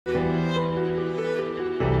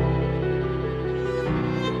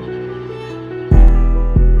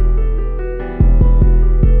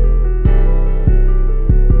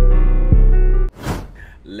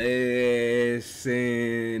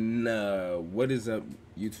What is up,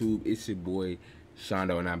 YouTube? It's your boy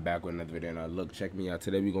Shaundooe, and I'm back with another video. Now look, check me out.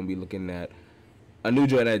 Today we're gonna be looking at a new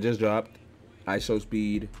joint that just dropped.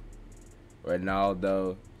 IShowSpeed,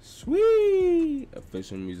 Ronaldo, SEWEY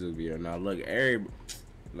official music video. Now look,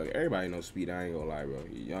 everybody knows Speed. I ain't gonna lie, bro.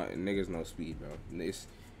 Y'all niggas know Speed, bro.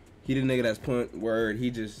 He the nigga that's putting word.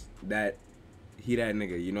 He that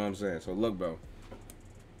nigga. You know what I'm saying? So look, bro.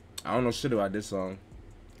 I don't know shit about this song.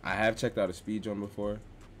 I have checked out a Speed joint before,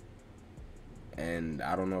 and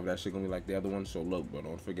I don't know if that shit gonna be like the other one. So look, bro,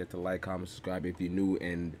 don't forget to like, comment, subscribe if you're new,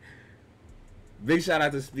 and big shout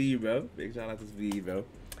out to Speed, bro. Big shout out to Speed, bro.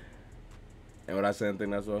 And what I said,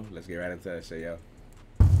 anything else, bro? Let's get right into that shit, yo.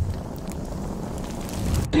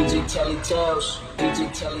 DJ Telly Tells,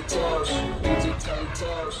 DJ Telly Tells, DJ Telly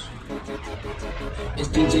Tells. It's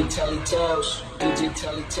DJ Telly Tells, DJ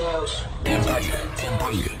Telly Tells.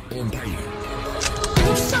 Empire.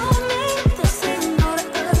 You show me the same order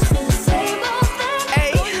as the same old thing.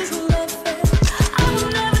 Hey, who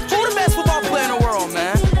the best football player in the world,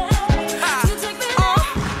 man?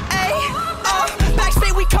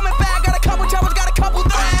 Backstage, we coming back. Got a couple troubles, got a couple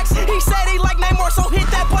thrags. He said he like Neymar, so hit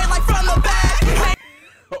that boy like from the back.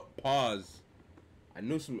 Pause. I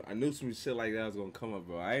knew some shit like that was gonna come up,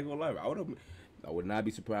 bro. I ain't gonna lie, bro. I would not be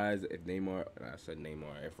surprised if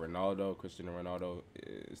if Ronaldo, Cristiano Ronaldo,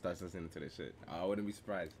 starts listening to this shit. I wouldn't be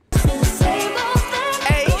surprised.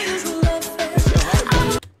 Hey,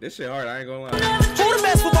 This shit hard, I ain't gonna lie. who the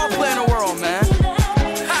best football player in the world, man?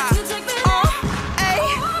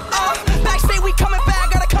 Backstage, we coming back.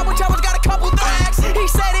 Got a couple troubles, got a couple thrags. He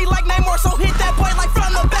said he like Neymar, so hit that boy like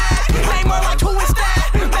from the back. Neymar like, who is that?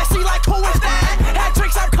 Messi like, who is that? Hat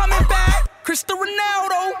tricks are coming back. Cristiano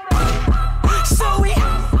Ronaldo. SEWEY.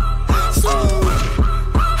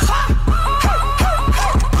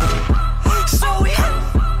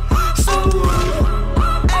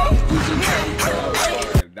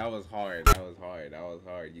 That was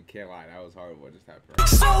hard. You can't lie, that was hard what just happened. I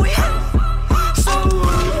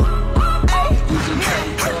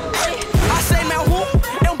say, man, who?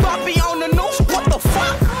 Mbappe on the news? What the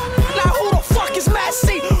fuck? Now who the fuck is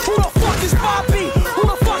Messi? Who the fuck is Mbappe? Who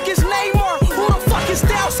the fuck is Neymar? Who the fuck is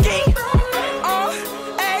Dowski?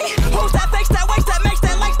 Who's that fakes that wakes that makes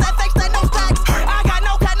that likes that fakes that no stacks? I got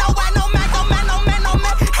no cat, no man, no man, no man, no man, no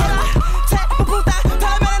man.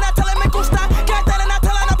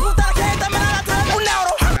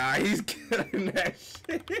 Nah, he's killing that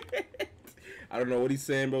shit. I don't know what he's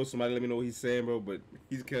saying, bro. Somebody let me know what he's saying, bro, but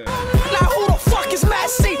he's killing. Now who the fuck is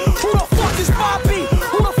Messi? Who the fuck is Mbappe?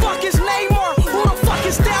 Who the fuck is Neymar? Who the fuck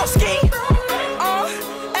is Dowski?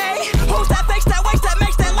 Who's that fakes that wakes that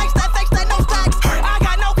makes that likes that fakes that no stacks? I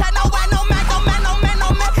got no cat, no man, no man, no man, no man, no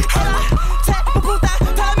man.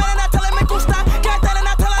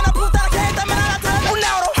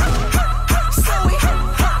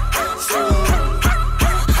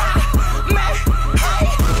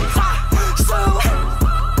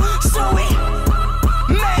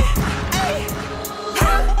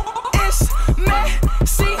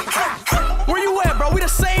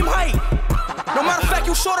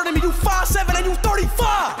 Shorter than me, you 5'7" and you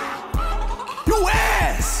 35. You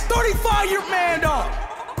ass. 35-year man, dog.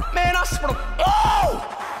 Man, I swear to. Oh,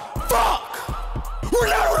 fuck.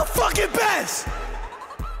 Ronaldo the fucking best.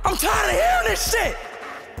 I'm tired of hearing this shit.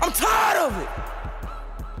 I'm tired of it.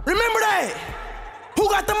 Remember that. Who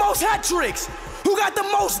got the most hat tricks? Who got the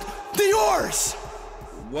most Dior's?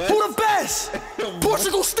 What? Who the best?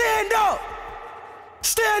 Portugal, stand up.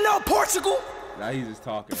 Stand up, Portugal. Now he's just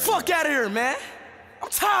talking. The fuck out of here, man. I'm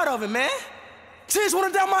tired of it, man. Tears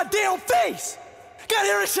running down my damn face. Gotta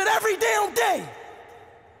hear this shit every damn day.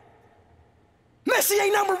 Messi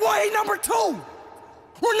ain't number one, ain't number two.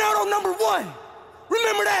 Ronaldo number one.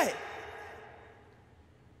 Remember that.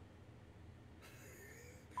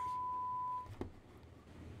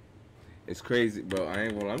 It's crazy, bro. I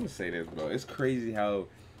ain't gonna. I'm gonna say this, bro. It's crazy how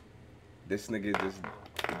this nigga just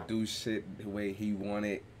do shit the way he want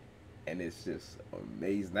it. And it's just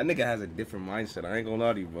amazing. That nigga has a different mindset. I ain't gonna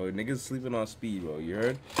lie to you, bro. Niggas sleeping on Speed, bro. You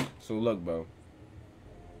heard? So look, bro.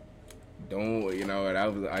 Don't, you know,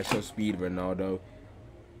 that was IShowSpeed, Ronaldo.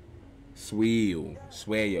 SEWEY.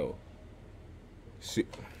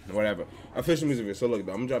 Whatever. Official music video. So look,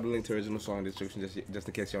 though, I'm gonna drop a link to the original song in the description just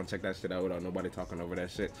in case y'all check that shit out without nobody talking over that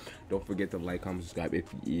shit. Don't forget to like, comment, subscribe if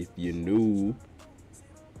you're new.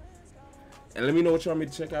 And let me know what y'all want me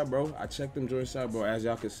to check out, bro. I checked them joints out, bro. As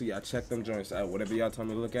y'all can see, I checked them joints out. Whatever y'all tell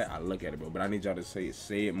me to look at, I look at it, bro. But I need y'all to say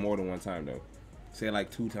it more than one time, though. Say it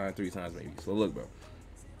like 2 times, 3 times, maybe. So look, bro.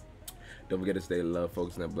 Don't forget to stay love,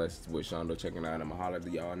 folks, and blessed with Shaundooe checking out. I'ma holler to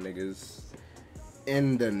y'all niggas.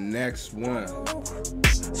 in the next one.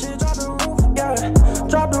 She drop the roof, yeah.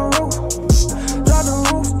 Drop the roof. Drop the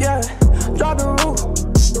roof, yeah. Drop the roof.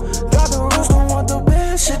 Drop the roof. Don't want the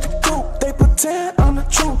bad shit to do. They pretend I'm the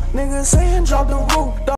truth. Niggas saying drop the roof.